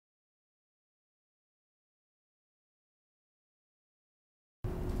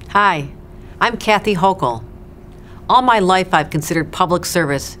Hi, I'm Kathy Hochul. All my life I've considered public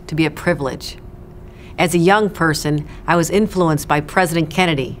service to be a privilege. As a young person, I was influenced by President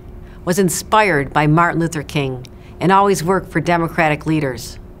Kennedy, was inspired by Martin Luther King, and always worked for Democratic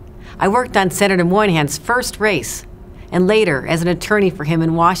leaders. I worked on Senator Moynihan's first race, and later as an attorney for him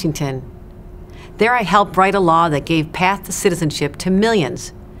in Washington. There I helped write a law that gave path to citizenship to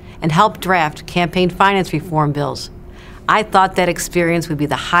millions, and helped draft campaign finance reform bills. I thought that experience would be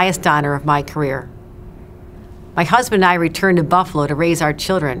the highest honor of my career. My husband and I returned to Buffalo to raise our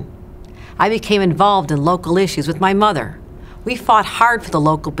children. I became involved in local issues with my mother. We fought hard for the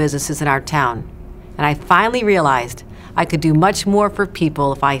local businesses in our town, and I finally realized I could do much more for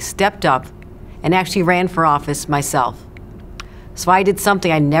people if I stepped up and actually ran for office myself. So I did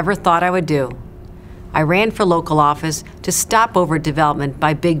something I never thought I would do. I ran for local office to stop overdevelopment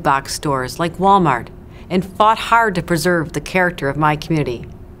by big box stores like Walmart and fought hard to preserve the character of my community.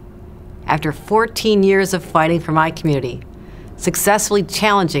 After 14 years of fighting for my community, successfully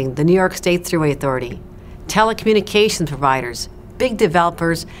challenging the New York State Thruway Authority, telecommunications providers, big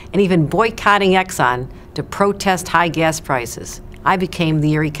developers, and even boycotting Exxon to protest high gas prices, I became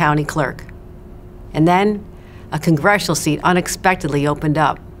the Erie County Clerk. And then, a congressional seat unexpectedly opened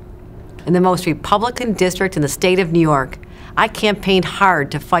up. In the most Republican district in the state of New York, I campaigned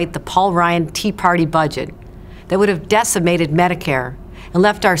hard to fight the Paul Ryan Tea Party budget that would have decimated Medicare and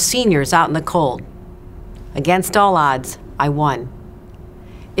left our seniors out in the cold. Against all odds, I won.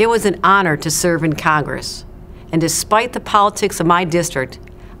 It was an honor to serve in Congress, and despite the politics of my district,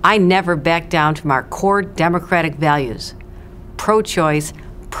 I never backed down from our core democratic values: pro-choice,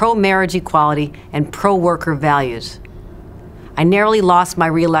 pro-marriage equality, and pro-worker values. I narrowly lost my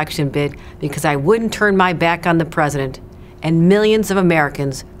re-election bid because I wouldn't turn my back on the president and millions of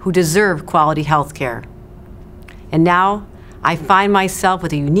Americans who deserve quality health care. And now, I find myself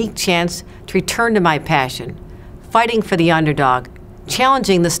with a unique chance to return to my passion, fighting for the underdog,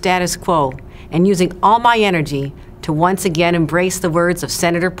 challenging the status quo, and using all my energy to once again embrace the words of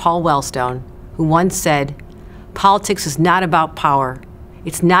Senator Paul Wellstone, who once said, "Politics is not about power,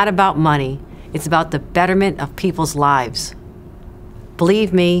 it's not about money, it's about the betterment of people's lives."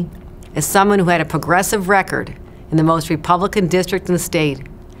 Believe me, as someone who had a progressive record in the most Republican district in the state,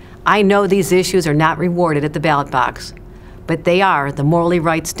 I know these issues are not rewarded at the ballot box, but they are the morally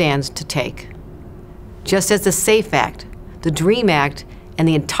right stands to take. Just as the SAFE Act, the DREAM Act, and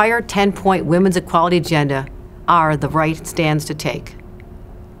the entire 10-point women's equality agenda are the right stands to take.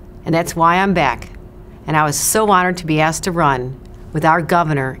 And that's why I'm back, and I was so honored to be asked to run with our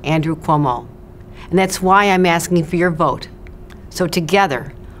governor, Andrew Cuomo. And that's why I'm asking for your vote. So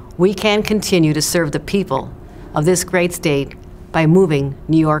together, we can continue to serve the people of this great state by moving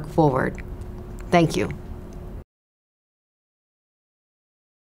New York forward. Thank you.